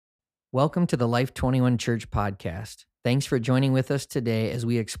Welcome to the Life 21 Church podcast. Thanks for joining with us today as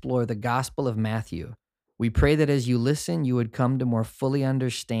we explore the Gospel of Matthew. We pray that as you listen, you would come to more fully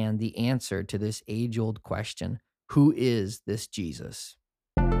understand the answer to this age-old question: who is this Jesus?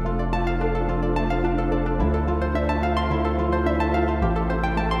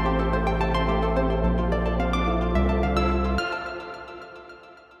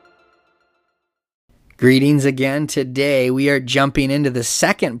 Greetings again. Today we are jumping into the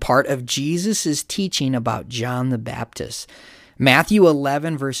second part of Jesus' teaching about John the Baptist. Matthew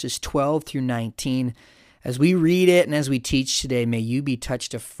 11 verses 12 through 19. As we read it and as we teach today, may you be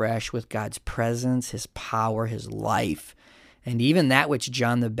touched afresh with God's presence, His power, His life, and even that which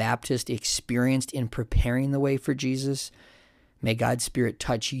John the Baptist experienced in preparing the way for Jesus. May God's Spirit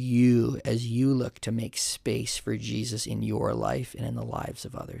touch you as you look to make space for Jesus in your life and in the lives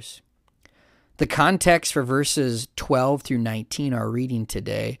of others. The context for verses 12 through 19, our reading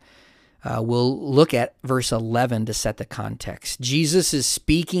today, we'll look at verse 11 to set the context. Jesus is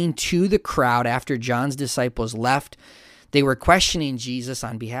speaking to the crowd after John's disciples left. They were questioning Jesus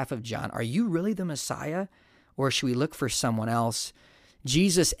on behalf of John. Are you really the Messiah, or should we look for someone else?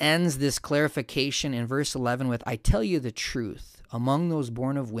 Jesus ends this clarification in verse 11 with, I tell you the truth, among those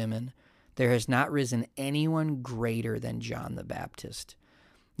born of women, there has not risen anyone greater than John the Baptist.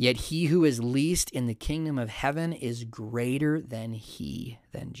 Yet he who is least in the kingdom of heaven is greater than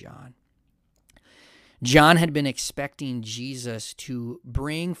John. John had been expecting Jesus to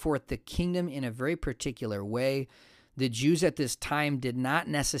bring forth the kingdom in a very particular way. The Jews at this time did not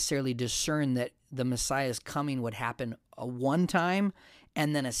necessarily discern that the Messiah's coming would happen one time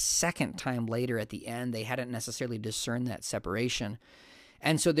and then a second time later at the end. They hadn't necessarily discerned that separation.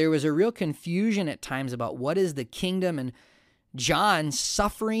 And so there was a real confusion at times about what is the kingdom, and John,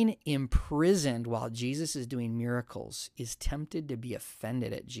 suffering imprisoned while Jesus is doing miracles, is tempted to be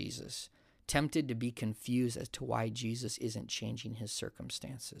offended at Jesus, tempted to be confused as to why Jesus isn't changing his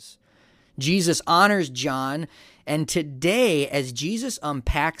circumstances. Jesus honors John, and today, as Jesus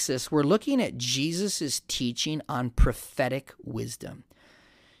unpacks this, we're looking at Jesus' teaching on prophetic wisdom.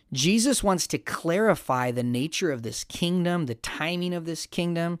 Jesus wants to clarify the nature of this kingdom, the timing of this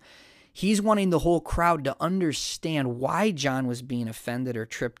kingdom. He's wanting the whole crowd to understand why John was being offended or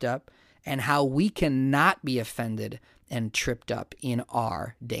tripped up, and how we cannot be offended and tripped up in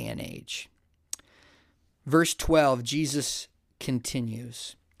our day and age. Verse 12, Jesus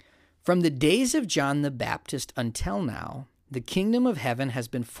continues, From the days of John the Baptist until now, the kingdom of heaven has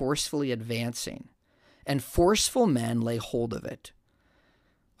been forcefully advancing, and forceful men lay hold of it.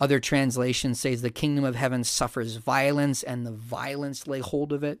 Other translations say the kingdom of heaven suffers violence, and the violence lay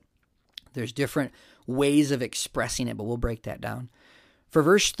hold of it. There's different ways of expressing it, but we'll break that down. For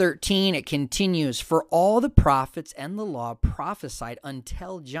verse 13, it continues, For all the prophets and the law prophesied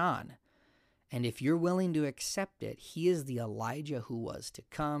until John. And if you're willing to accept it, he is the Elijah who was to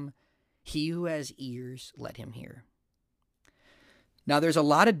come. He who has ears, let him hear. Now, there's a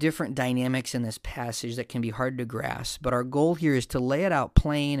lot of different dynamics in this passage that can be hard to grasp, but our goal here is to lay it out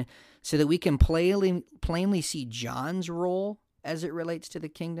plain so that we can plainly see John's role as it relates to the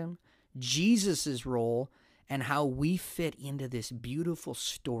kingdom, Jesus' role, and how we fit into this beautiful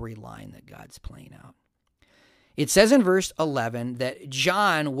storyline that God's playing out. It says in verse 11 that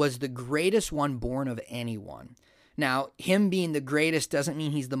John was the greatest one born of anyone. Now, him being the greatest doesn't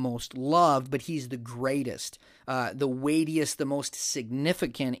mean he's the most loved, but he's the greatest, the weightiest, the most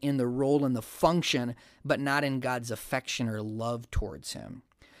significant in the role and the function, but not in God's affection or love towards him.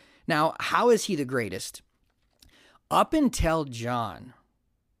 Now, how is he the greatest? Up until John,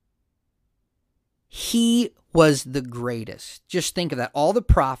 he was the greatest. Just think of that. All the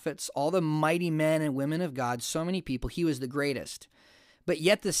prophets, all the mighty men and women of God, so many people, he was the greatest. But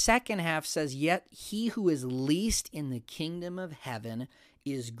yet the second half says, yet he who is least in the kingdom of heaven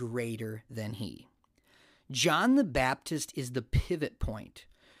is greater than he. John the Baptist is the pivot point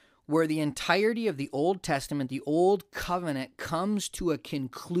where the entirety of the Old Testament, the Old Covenant, comes to a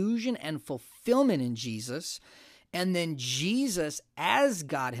conclusion and fulfillment in Jesus. And then Jesus, as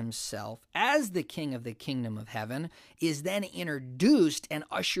God himself, as the King of the kingdom of heaven, is then introduced and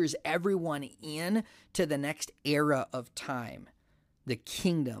ushers everyone in to the next era of time, the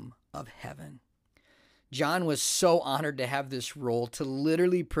kingdom of heaven. John was so honored to have this role, to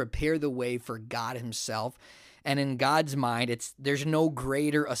literally prepare the way for God himself. And in God's mind, there's no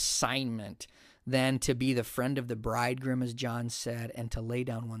greater assignment than to be the friend of the bridegroom, as John said, and to lay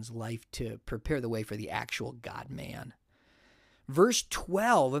down one's life to prepare the way for the actual God-man. Verse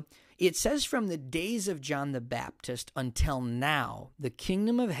 12, it says, From the days of John the Baptist until now, the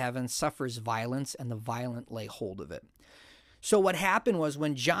kingdom of heaven suffers violence, and the violent lay hold of it. So what happened was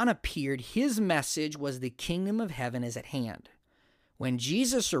when John appeared, his message was the kingdom of heaven is at hand. When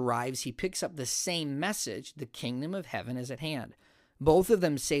Jesus arrives, he picks up the same message, the kingdom of heaven is at hand. Both of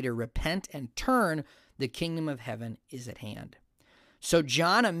them say to repent and turn, the kingdom of heaven is at hand. So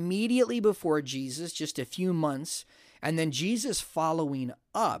John immediately before Jesus, just a few months, and then Jesus following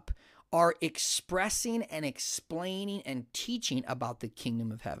up, are expressing and explaining and teaching about the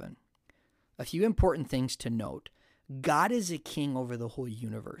kingdom of heaven. A few important things to note. God is a king over the whole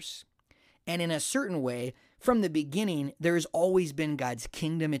universe. And in a certain way, from the beginning, there's always been God's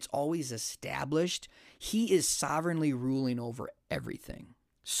kingdom. It's always established. He is sovereignly ruling over everything.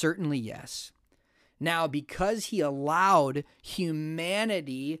 Certainly, yes. Now, because he allowed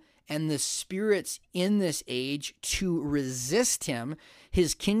humanity and the spirits in this age to resist him,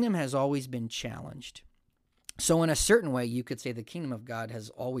 his kingdom has always been challenged. So in a certain way, you could say the kingdom of God has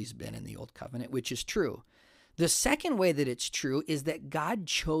always been in the Old Covenant, which is true. The second way that it's true is that God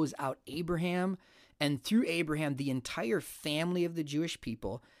chose out Abraham, and through Abraham, the entire family of the Jewish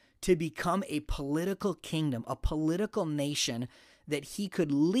people, to become a political kingdom, a political nation that he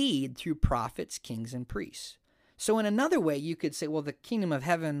could lead through prophets, kings, and priests. So in another way, you could say, well, the kingdom of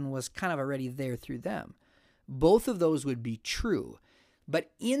heaven was kind of already there through them. Both of those would be true.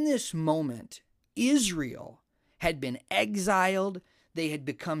 But in this moment, Israel had been exiled. They had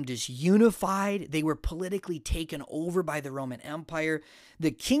become disunified. They were politically taken over by the Roman Empire.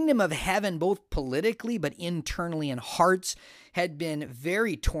 The kingdom of heaven, both politically but internally in hearts, had been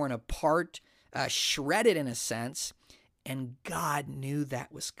very torn apart, shredded in a sense. And God knew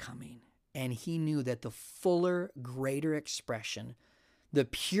that was coming. And he knew that the fuller, greater expression, the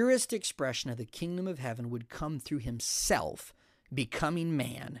purest expression of the kingdom of heaven would come through himself, becoming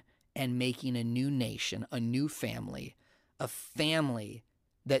man and making a new nation, a new family, a family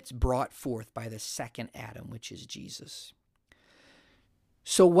that's brought forth by the second Adam, which is Jesus.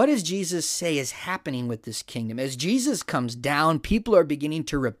 So what does Jesus say is happening with this kingdom? As Jesus comes down, people are beginning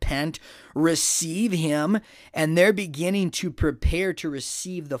to repent, receive him, and they're beginning to prepare to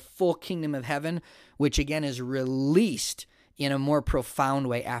receive the full kingdom of heaven, which again is released in a more profound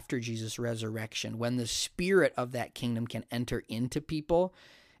way after Jesus' resurrection, when the spirit of that kingdom can enter into people,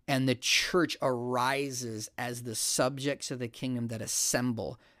 and the church arises as the subjects of the kingdom that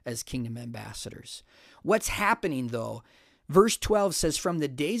assemble as kingdom ambassadors. What's happening, though? Verse 12 says, from the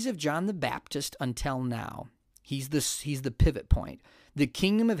days of John the Baptist until now, he's the pivot point. The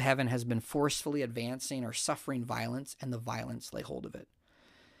kingdom of heaven has been forcefully advancing or suffering violence, and the violence lay hold of it.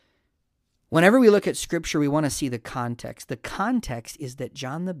 Whenever we look at Scripture, we want to see the context. The context is that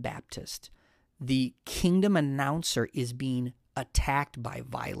John the Baptist, the kingdom announcer, is being attacked by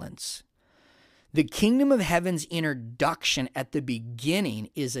violence. The kingdom of heaven's introduction at the beginning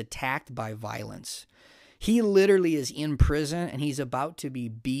is attacked by violence. He literally is in prison, and he's about to be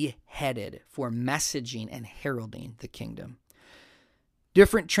beheaded for messaging and heralding the kingdom.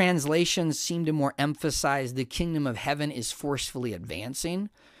 Different translations seem to more emphasize the kingdom of heaven is forcefully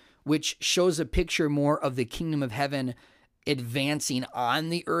advancing, which shows a picture more of the kingdom of heaven advancing on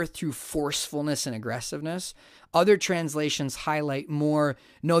the earth through forcefulness and aggressiveness. Other translations highlight more,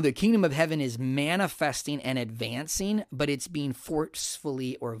 no, the kingdom of heaven is manifesting and advancing, but it's being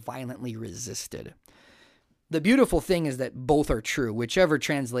forcefully or violently resisted. The beautiful thing is that both are true. Whichever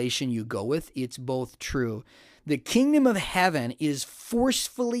translation you go with, it's both true. The kingdom of heaven is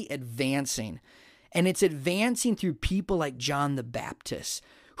forcefully advancing, and it's advancing through people like John the Baptist,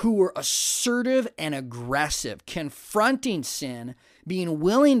 who were assertive and aggressive, confronting sin, being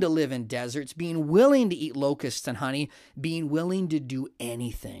willing to live in deserts, being willing to eat locusts and honey, being willing to do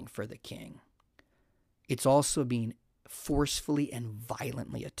anything for the king. It's also being forcefully and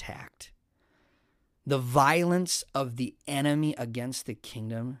violently attacked. The violence of the enemy against the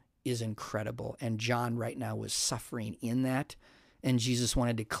kingdom is incredible, and John right now was suffering in that, and Jesus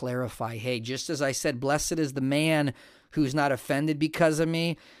wanted to clarify, hey, just as I said, blessed is the man who's not offended because of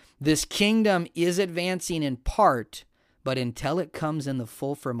me, this kingdom is advancing in part, but until it comes in the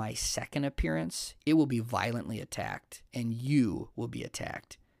full for my second appearance, it will be violently attacked, and you will be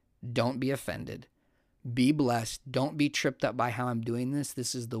attacked. Don't be offended. Be blessed. Don't be tripped up by how I'm doing this.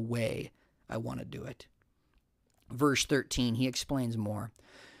 This is the way I want to do it. Verse 13, he explains more.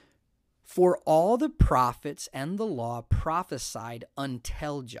 For all the prophets and the law prophesied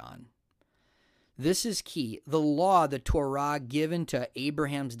until John. This is key. The law, the Torah, given to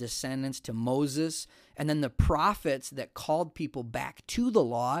Abraham's descendants, to Moses, and then the prophets that called people back to the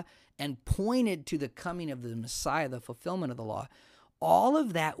law and pointed to the coming of the Messiah, the fulfillment of the law. All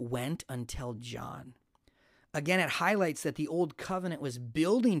of that went until John. Again, it highlights that the old covenant was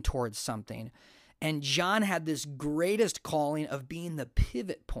building towards something. And John had this greatest calling of being the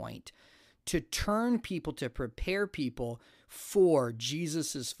pivot point to turn people, to prepare people for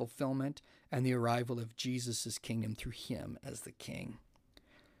Jesus' fulfillment and the arrival of Jesus' kingdom through him as the king.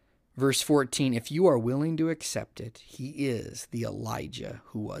 Verse 14, if you are willing to accept it, he is the Elijah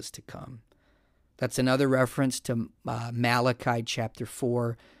who was to come. That's another reference to Malachi chapter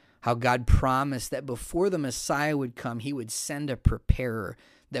 4, how God promised that before the Messiah would come, he would send a preparer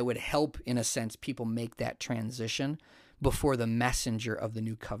that would help, in a sense, people make that transition before the messenger of the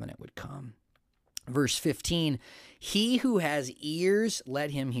new covenant would come. Verse 15, he who has ears,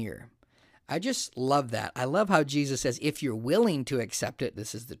 let him hear. I just love that. I love how Jesus says, if you're willing to accept it,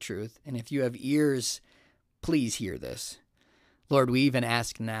 this is the truth. And if you have ears, please hear this. Lord, we even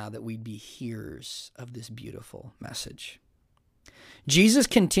ask now that we'd be hearers of this beautiful message. Jesus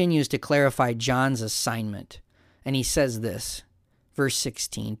continues to clarify John's assignment, and he says this, verse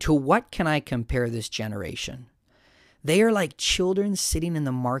 16, to what can I compare this generation? They are like children sitting in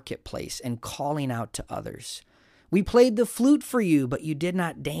the marketplace and calling out to others. We played the flute for you, but you did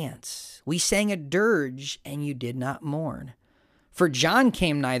not dance. We sang a dirge, and you did not mourn. For John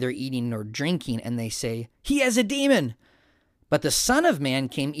came neither eating nor drinking, and they say, he has a demon. But the Son of Man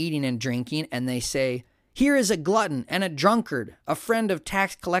came eating and drinking, and they say, here is a glutton and a drunkard, a friend of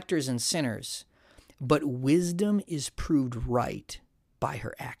tax collectors and sinners. But wisdom is proved right by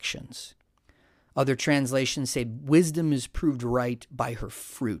her actions. Other translations say wisdom is proved right by her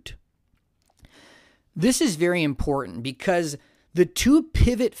fruit. This is very important because the two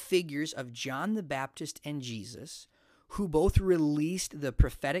pivot figures of John the Baptist and Jesus, who both released the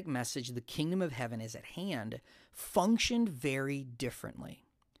prophetic message, the kingdom of heaven is at hand, functioned very differently.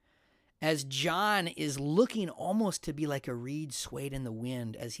 As John is looking almost to be like a reed swayed in the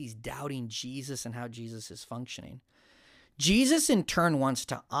wind as he's doubting Jesus and how Jesus is functioning, Jesus in turn wants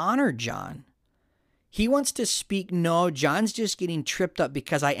to honor John. He wants to speak, no, John's just getting tripped up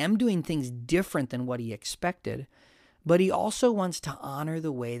because I am doing things different than what he expected. But he also wants to honor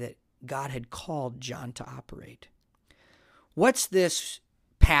the way that God had called John to operate. What's this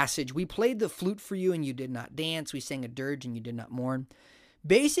passage? We played the flute for you and you did not dance. We sang a dirge and you did not mourn.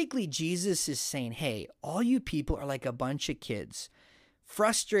 Basically, Jesus is saying, hey, all you people are like a bunch of kids,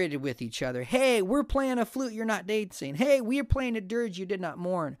 frustrated with each other. Hey, we're playing a flute, you're not dancing. Hey, we're playing a dirge, you did not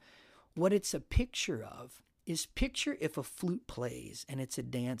mourn. What it's a picture of is picture if a flute plays and it's a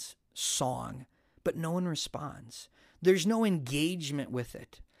dance song, but no one responds. There's no engagement with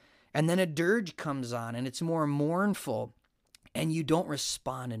it. And then a dirge comes on and it's more mournful and you don't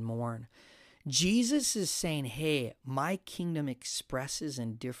respond and mourn. Jesus is saying, hey, my kingdom expresses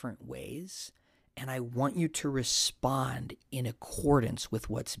in different ways, and I want you to respond in accordance with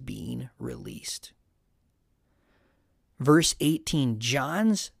what's being released. Verse 18,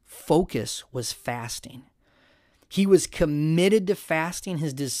 John's focus was fasting. He was committed to fasting.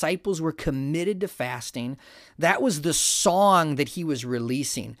 His disciples were committed to fasting. That was the song that he was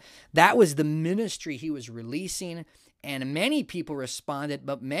releasing. That was the ministry he was releasing. And many people responded,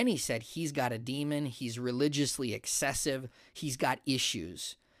 but many said, he's got a demon. He's religiously excessive. He's got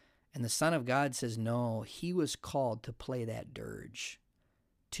issues. And the Son of God says, no, he was called to play that dirge,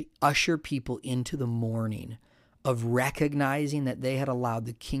 to usher people into the morning of recognizing that they had allowed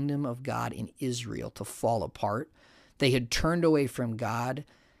the kingdom of God in Israel to fall apart. They had turned away from God,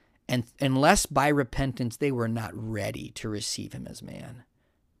 and unless by repentance, they were not ready to receive him as man.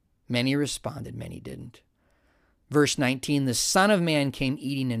 Many responded, many didn't. Verse 19, the Son of Man came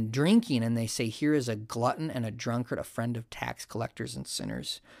eating and drinking, and they say, here is a glutton and a drunkard, a friend of tax collectors and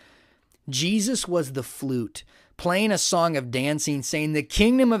sinners. Jesus was the flute, playing a song of dancing, saying, the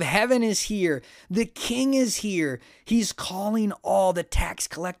kingdom of heaven is here. The king is here. He's calling all the tax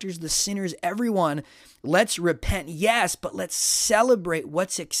collectors, the sinners, everyone. Let's repent, yes, but let's celebrate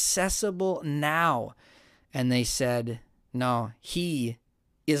what's accessible now. And they said, no, he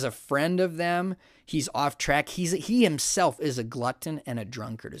is a friend of them. He's off track. He himself is a glutton and a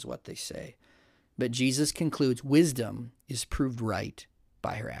drunkard is what they say. But Jesus concludes, wisdom is proved right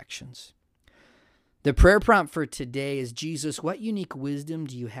by her actions. The prayer prompt for today is, Jesus, what unique wisdom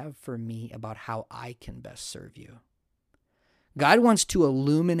do you have for me about how I can best serve you? God wants to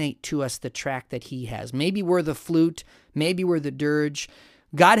illuminate to us the track that he has. Maybe we're the flute, maybe we're the dirge.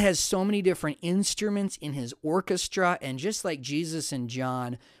 God has so many different instruments in his orchestra, and just like Jesus and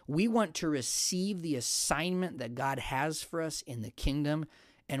John, we want to receive the assignment that God has for us in the kingdom,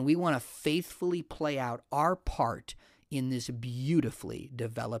 and we want to faithfully play out our part in this beautifully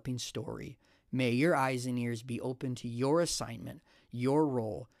developing story. May your eyes and ears be open to your assignment, your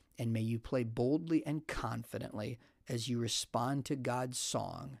role, and may you play boldly and confidently as you respond to God's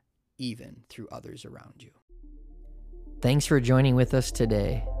song even through others around you. Thanks for joining with us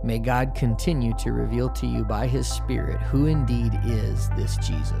today. May God continue to reveal to you by His Spirit who indeed is this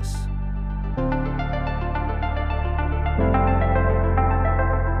Jesus.